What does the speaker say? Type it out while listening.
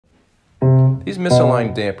These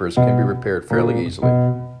misaligned dampers can be repaired fairly easily.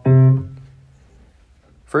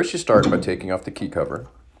 First you start by taking off the key cover,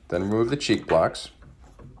 then remove the cheek blocks,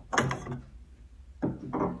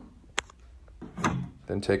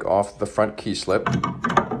 then take off the front key slip,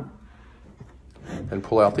 then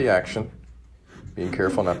pull out the action, being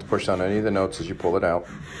careful not to push on any of the notes as you pull it out.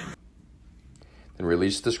 Then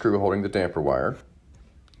release the screw holding the damper wire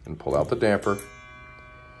and pull out the damper.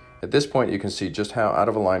 At this point you can see just how out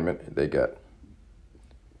of alignment they get.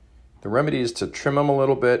 The remedy is to trim them a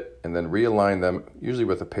little bit and then realign them, usually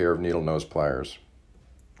with a pair of needle nose pliers.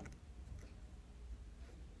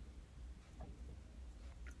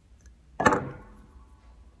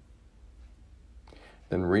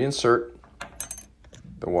 Then reinsert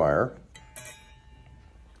the wire,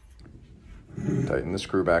 tighten the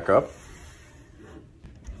screw back up,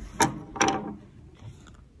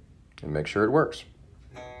 and make sure it works.